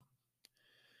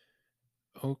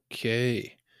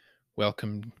Okay.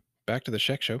 Welcome back to the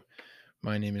Sheck Show.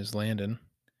 My name is Landon,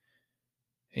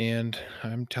 and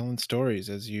I'm telling stories.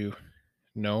 As you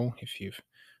know,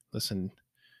 listened,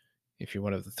 if you're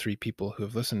one of the three people who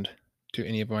have listened to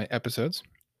any of my episodes,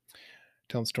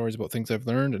 telling stories about things I've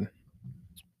learned and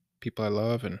people I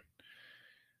love and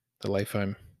the life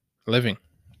I'm living.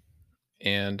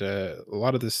 And a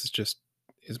lot of this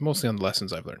is mostly on the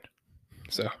lessons I've learned.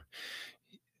 So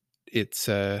it's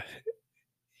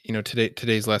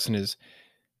today's lesson is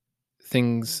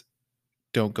things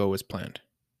don't go as planned.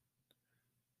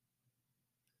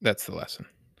 That's the lesson.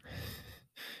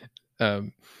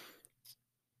 Um,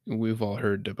 we've all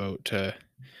heard about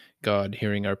God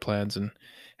hearing our plans and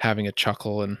having a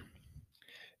chuckle. And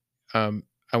I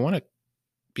want to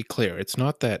be clear. It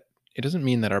doesn't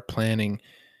mean that our planning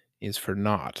is for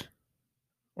naught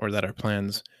or that our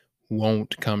plans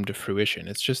won't come to fruition.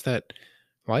 It's just that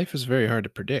life is very hard to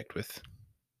predict with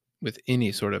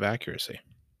any sort of accuracy.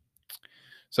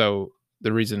 So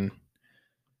the reason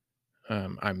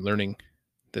I'm learning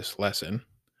this lesson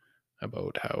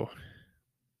about how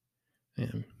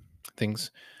um,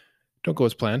 things don't go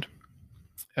as planned.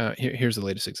 Here's the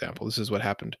latest example. This is what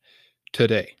happened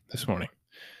this morning.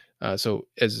 So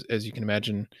as you can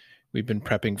imagine, we've been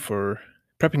prepping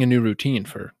a new routine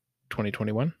for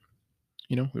 2021.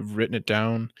 We've written it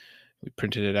down, we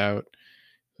printed it out,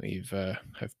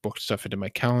 I've booked stuff into my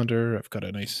calendar. I've got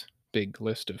a nice big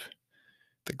list of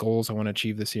the goals I want to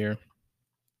achieve this year,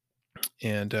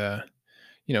 and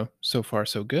so far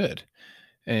so good.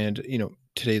 And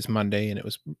today's Monday, and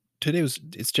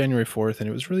it's January 4th, and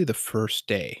it was really the first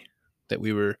day that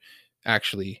we were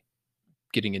actually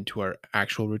getting into our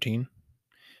actual routine.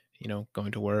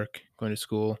 Going to work, going to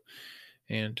school,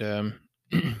 and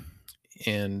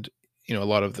and a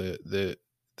lot of the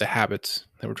habits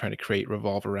that we're trying to create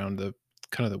revolve around the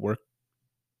kind of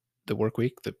the work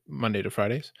week, the Monday to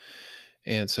Fridays.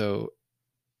 And so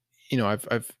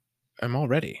I'm all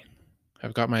ready.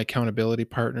 I've got my accountability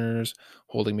partners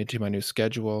holding me to my new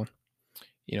schedule.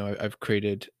 I've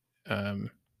created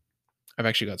um I've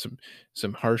actually got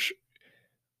some harsh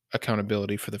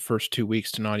accountability for the first 2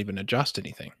 weeks to not even adjust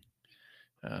anything.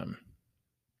 um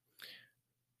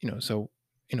so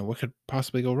what could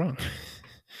possibly go wrong?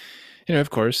 Of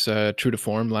course, true to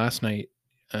form, last night,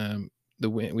 um,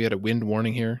 we had a wind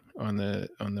warning here on the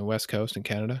West Coast in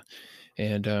Canada,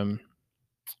 and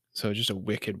so just a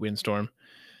wicked windstorm,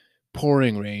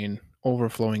 pouring rain,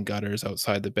 overflowing gutters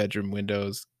outside the bedroom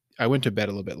windows. I went to bed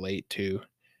a little bit late too.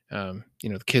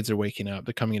 The kids are waking up;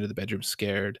 they're coming into the bedroom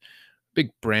scared.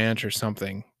 Big branch or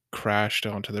something crashed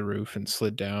onto the roof and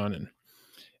slid down, and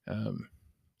um,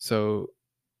 so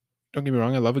don't get me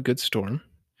wrong, I love a good storm.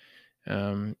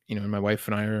 And my wife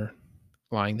and I are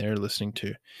lying there listening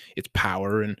to its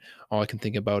power, and all I can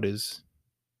think about is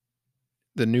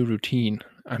the new routine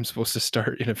I'm supposed to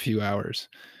start in a few hours,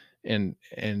 and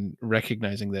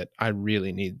recognizing that I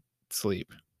really need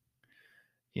sleep.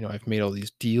 I've made all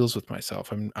these deals with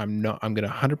myself. I'm going to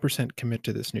 100% commit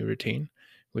to this new routine,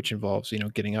 which involves,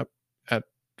 getting up at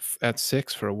at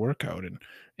 6 for a workout,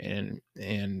 and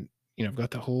I've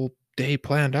got the whole day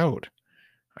planned out.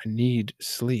 I need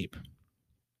sleep.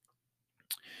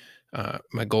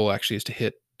 My goal actually is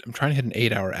I'm trying to hit an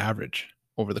 8-hour average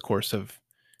over the course of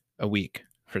a week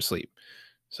for sleep.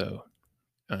 So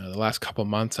the last couple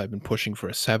months, I've been pushing for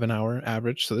a 7-hour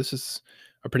average. So this is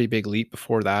a pretty big leap.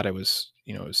 Before that, it was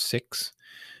 6.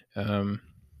 Um,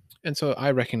 and so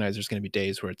I recognize there's going to be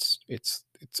days where it's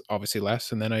obviously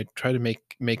less, and then I try to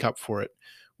make up for it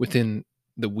within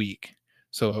the week.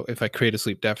 So if I create a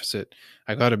sleep deficit,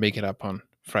 I got to make it up on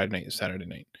Friday night and Saturday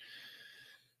night.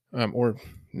 Or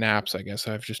naps, I guess.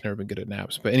 I've just never been good at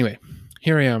naps. But anyway,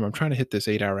 here I am. I'm trying to hit this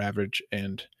 8-hour average,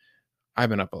 and I've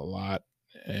been up a lot.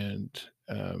 And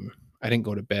I didn't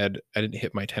go to bed. I didn't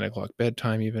hit my 10 o'clock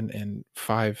bedtime even. And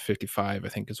 5:55, I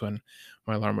think, is when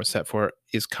my alarm was set for,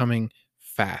 is coming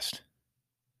fast.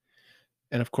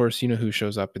 And of course, you know who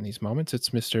shows up in these moments? It's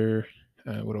Mr.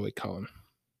 What do we call him?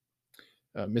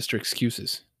 Mr.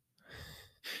 Excuses.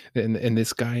 And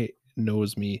this guy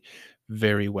knows me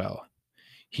very well.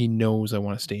 He knows I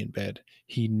want to stay in bed.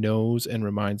 He knows and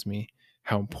reminds me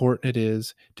how important it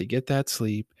is to get that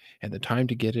sleep, and the time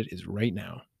to get it is right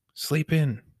now. Sleep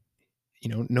in.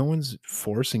 No one's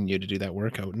forcing you to do that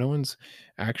workout. No one's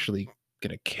actually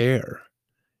going to care.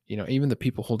 Even the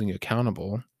people holding you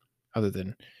accountable, other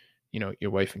than,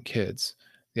 your wife and kids,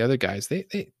 the other guys, they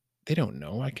don't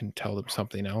know. I can tell them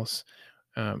something else.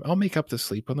 I'll make up the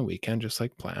sleep on the weekend just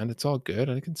like planned. It's all good.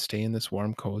 I can stay in this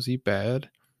warm, cozy bed.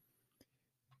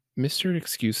 Mr.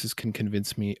 Excuses can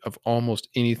convince me of almost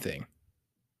anything,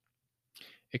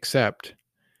 except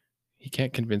he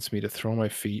can't convince me to throw my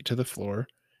feet to the floor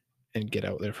and get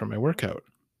out there for my workout.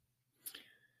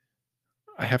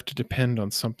 I have to depend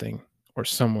on something or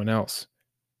someone else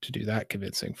to do that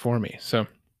convincing for me. So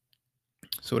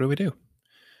what do we do?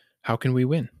 How can we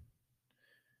win?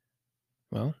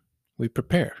 Well, we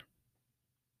prepare.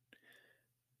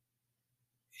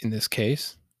 In this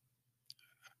case,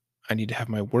 I need to have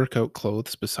my workout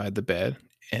clothes beside the bed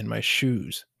and my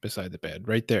shoes beside the bed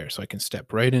right there so I can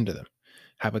step right into them.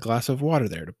 Have a glass of water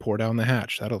there to pour down the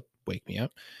hatch. That'll wake me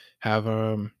up. Have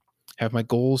have my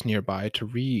goals nearby to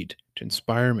read, to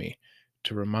inspire me,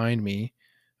 to remind me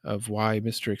of why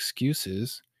Mr.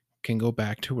 Excuses can go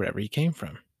back to wherever he came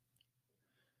from.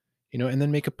 And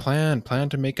then make a plan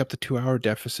to make up the 2-hour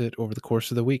deficit over the course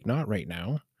of the week, not right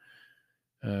now.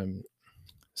 Um,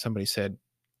 somebody said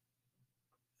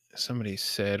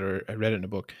or I read it in a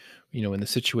book, when the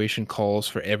situation calls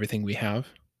for everything we have,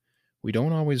 we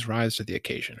don't always rise to the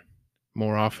occasion.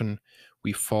 More often,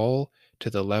 we fall to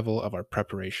the level of our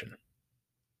preparation.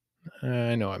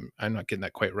 I know I'm not getting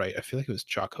that quite right. I feel like it was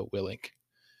Jocko Willink.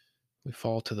 We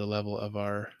fall to the level of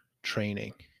our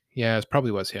training. Yeah, it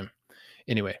probably was him.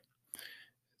 Anyway,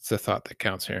 it's the thought that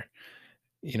counts here.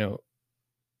 You know,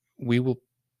 we will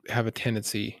have a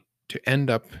tendency to end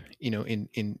up,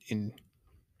 in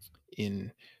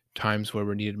times where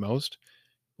we're needed most,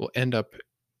 we'll end up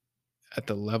at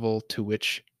the level to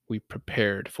which we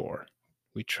prepared for,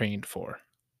 we trained for.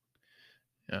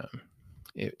 Um,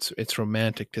 it's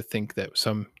romantic to think that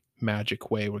some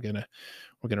magic way we're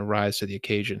gonna rise to the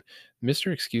occasion.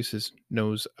 Mr. Excuses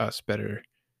knows us better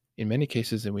in many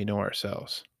cases than we know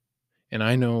ourselves, and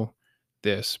I know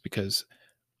this because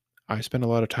I spend a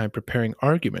lot of time preparing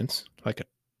arguments like a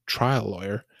trial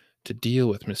lawyer to deal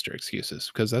with Mr. Excuses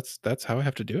because that's how I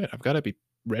have to do it. I've got to be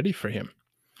ready for him.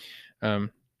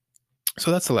 Um,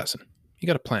 so that's the lesson. You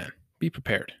got to plan. Be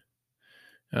prepared.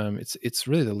 It's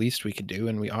really the least we can do,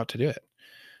 and we ought to do it.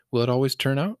 Will it always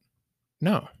turn out?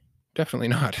 No, definitely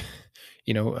not.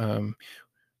 you know, um,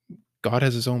 God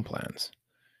has His own plans.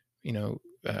 You know,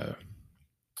 uh,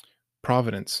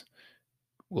 Providence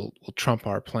will trump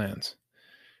our plans.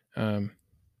 Um,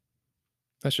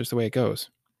 that's just the way it goes.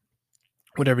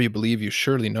 Whatever you believe, you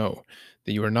surely know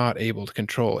that you are not able to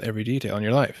control every detail in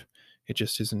your life. It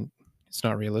just isn't. It's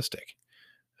not realistic.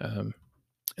 Um,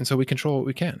 and so we control what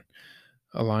we can,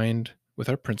 aligned with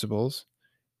our principles,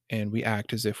 and we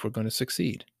act as if we're going to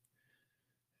succeed.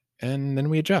 And then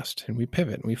we adjust and we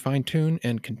pivot and we fine tune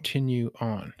and continue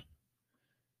on.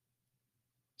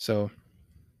 So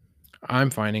I'm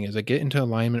finding as I get into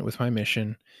alignment with my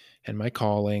mission and my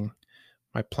calling,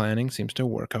 my planning seems to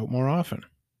work out more often.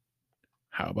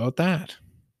 How about that?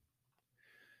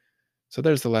 So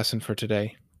there's the lesson for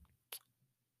today.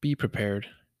 Be prepared,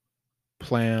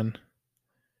 plan,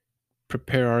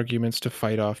 prepare arguments to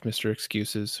fight off Mr.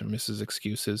 Excuses or Mrs.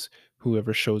 Excuses,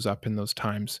 whoever shows up in those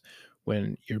times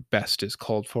when your best is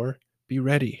called for. Be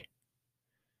ready.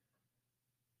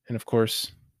 And of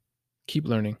course, keep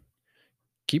learning,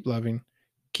 keep loving,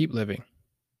 keep living.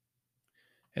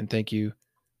 And thank you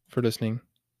for listening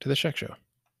to The Sheck Show.